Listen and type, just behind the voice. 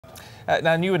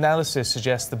Now, new analysis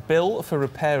suggests the bill for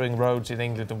repairing roads in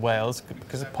England and Wales,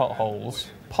 because of potholes,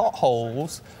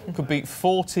 could be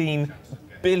 £14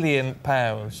 billion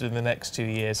in the next 2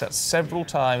 years. That's several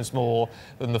times more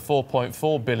than the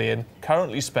 £4.4 billion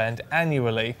currently spent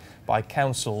annually by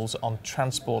councils on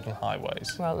transport and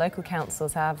highways. Well, local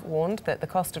councils have warned that the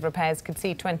cost of repairs could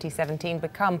see 2017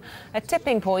 become a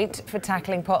tipping point for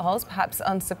tackling potholes, perhaps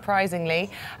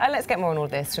unsurprisingly. Let's get more on all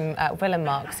this from Willem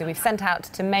Marks, who we've sent out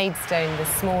to Maidstone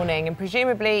this morning. And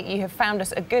presumably you have found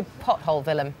us a good pothole,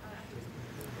 Willem.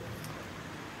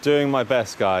 Doing my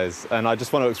best, guys, and I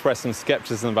just want to express some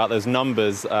scepticism about those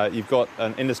numbers. You've got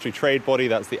an industry trade body,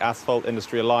 that's the Asphalt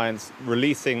Industry Alliance,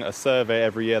 releasing a survey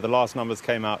every year. The last numbers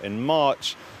came out in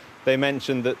March. They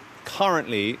mentioned that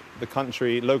currently the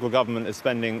country, local government, is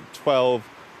spending £12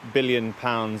 billion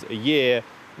a year.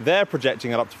 They're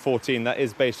projecting it up to 14. That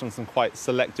is based on some quite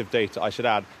selective data, I should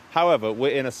add. However,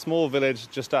 we're in a small village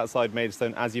just outside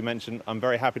Maidstone, as you mentioned. I'm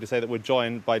very happy to say that we're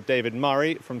joined by David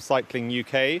Murray from Cycling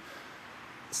UK.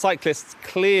 Cyclists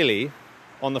clearly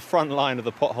on the front line of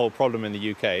the pothole problem in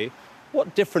the UK.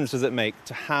 What difference does it make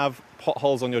to have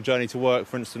potholes on your journey to work,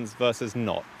 for instance, versus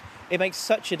not? It makes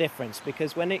such a difference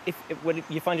because when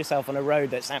you find yourself on a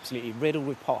road that's absolutely riddled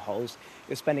with potholes,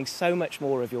 you're spending so much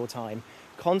more of your time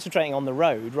concentrating on the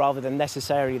road rather than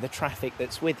necessarily the traffic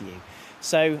that's with you.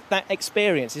 So that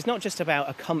experience is not just about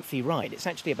a comfy ride, it's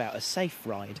actually about a safe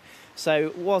ride.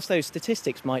 So whilst those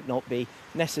statistics might not be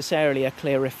necessarily a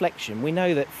clear reflection, we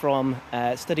know that from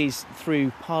studies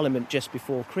through Parliament just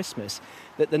before Christmas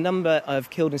that the number of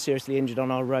killed and seriously injured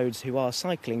on our roads who are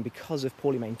cycling because of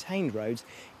poorly maintained roads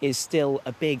is still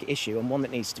a big issue and one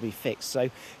that needs to be fixed.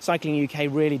 So Cycling UK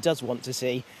really does want to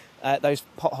see those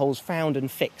potholes found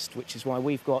and fixed, which is why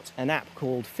we've got an app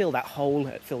called Fill That Hole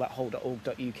at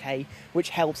fillthathole.org.uk, which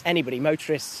helps anybody,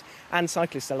 motorists and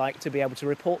cyclists alike, to be able to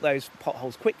report those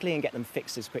potholes quickly and get them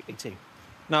fixed as quickly too.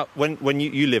 Now, when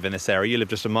you live in this area, you live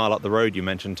just a mile up the road, you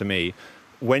mentioned to me,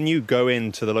 when you go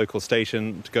into the local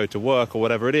station to go to work or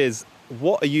whatever it is,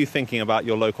 what are you thinking about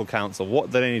your local council? What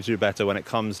do they need to do better when it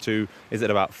comes to, is it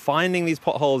about finding these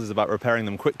potholes? Is it about repairing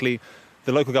them quickly?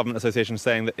 The local government association is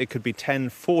saying that it could be 10,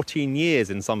 14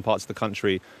 years in some parts of the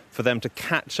country for them to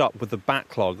catch up with the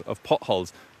backlog of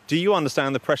potholes. Do you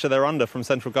understand the pressure they're under from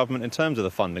central government in terms of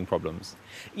the funding problems?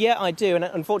 Yeah, I do. And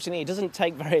unfortunately, it doesn't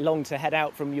take very long to head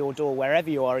out from your door, wherever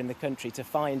you are in the country, to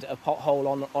find a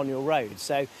pothole on your road.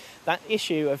 So that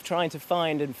issue of trying to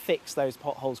find and fix those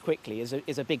potholes quickly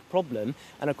is a big problem.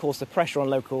 And of course, the pressure on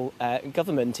local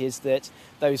government is that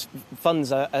those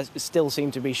funds still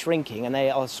seem to be shrinking and they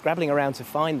are scrabbling around to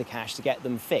find the cash to get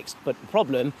them fixed. But the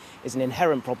problem is an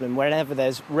inherent problem. Whenever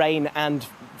there's rain and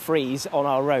freeze on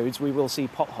our roads, we will see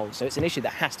potholes. So it's an issue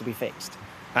that has to be fixed.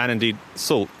 And indeed,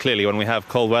 salt, clearly, when we have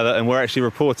cold weather. And we're actually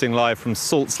reporting live from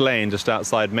Salts Lane, just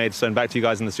outside Maidstone. Back to you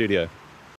guys in the studio.